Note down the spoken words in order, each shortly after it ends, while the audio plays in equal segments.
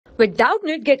With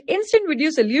Doubtnut, get instant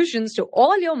video solutions to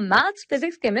all your maths,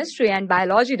 physics, chemistry, and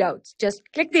biology doubts. Just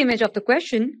click the image of the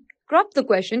question, crop the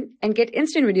question, and get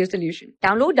instant video solution.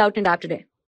 Download Doubtnut app today.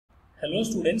 Hello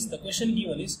students, the question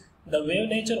given is the wave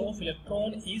nature of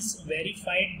electron is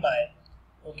verified by.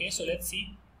 Okay, so let's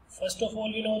see. First of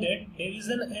all, we know that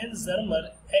Davison and Zermer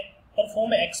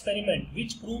perform an experiment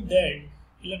which proved that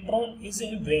electron is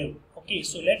a wave. Okay,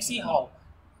 so let's see how.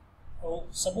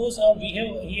 Suppose we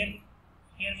have here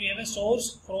we have a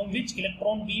source from which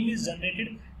electron beam is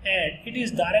generated and it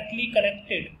is directly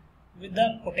connected with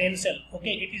the potential.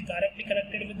 Okay, it is directly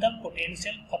connected with the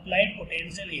potential, applied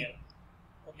potential here.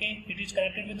 Okay, it is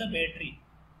connected with the battery.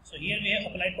 So here we have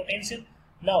applied potential.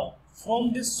 Now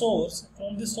from this source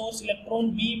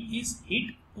electron beam is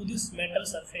hit to this metal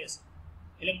surface.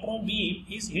 Electron beam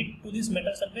is hit to this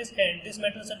metal surface and this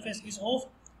metal surface is of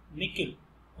nickel.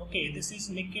 Okay, this is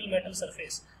nickel metal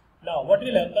surface. Now what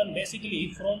will happen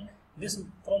basically from this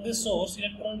source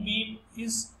electron beam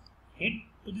is hit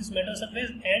to this metal surface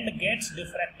and gets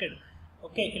diffracted.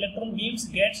 Okay, electron beams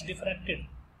gets diffracted.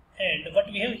 And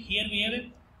what we have here, we have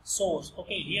a source.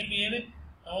 Okay, here we have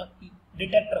a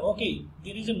detector. Okay,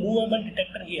 there is a movable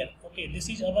detector here. Okay, this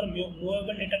is our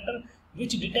movable detector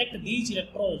which detect these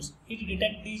electrons. It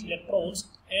detect these electrons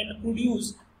and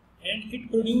produce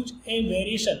a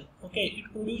variation. Okay,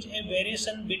 it produce a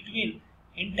variation between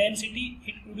intensity.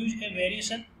 It produce a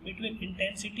variation between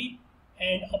intensity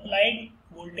and applied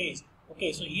voltage.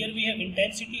 Okay, so here we have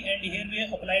intensity and here we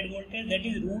have applied voltage, that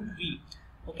is root V.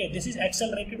 Okay, this is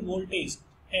accelerated voltage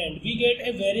and we get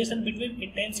a variation between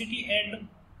intensity and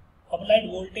applied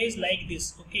voltage like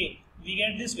this. Okay, we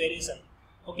get this variation.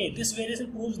 Okay, this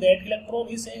variation proves that electron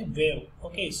is a wave.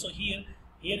 Okay, so here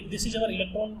this is our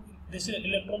electron, this is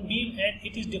electron beam and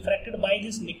it is diffracted by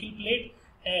this nickel plate,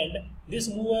 and this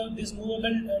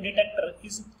movable detector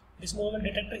is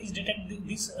detect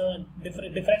this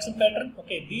diffraction pattern.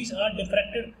 Okay, these are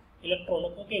diffracted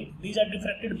electron. Okay, these are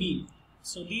diffracted beam.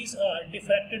 So these are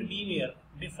diffracted beam here,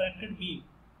 diffracted beam.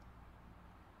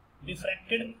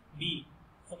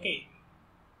 Okay,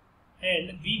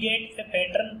 and we get a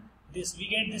pattern. We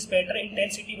get this pattern,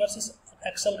 intensity versus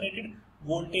accelerated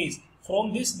voltage.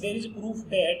 From this there is proof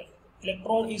that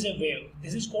electron is a wave.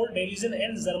 This is called Davison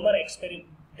and Zermer experiment.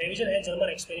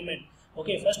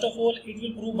 Okay, first of all it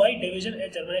will prove by Davison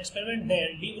and Zermer experiment.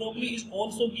 Then de Broglie is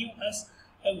also give us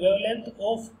a wavelength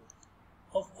of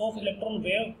electron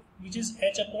wave which is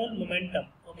h upon momentum.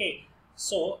 Okay,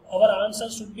 so our answer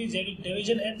should be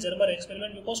Davison and Zermer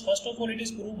experiment because first of all it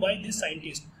is proved by this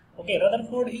scientist. Okay,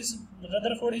 Rutherford is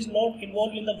not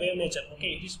involved in the wave nature.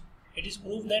 Okay, it is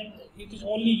proved that it is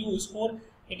only used for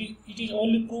it is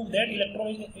only proved that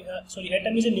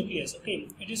atom is a nucleus. Okay,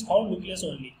 it is found nucleus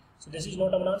only. So this is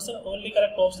not our answer. Only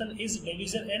correct option is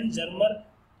Davison and Zermer.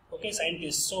 Okay,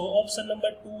 scientists. So option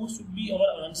number 2 should be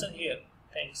our answer here.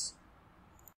 Thanks.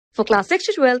 For class 6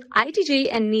 to 12, IIT JEE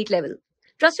and NEET level.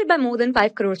 Trusted by more than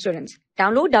 5 crore students.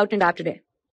 Download Doubtnut app today.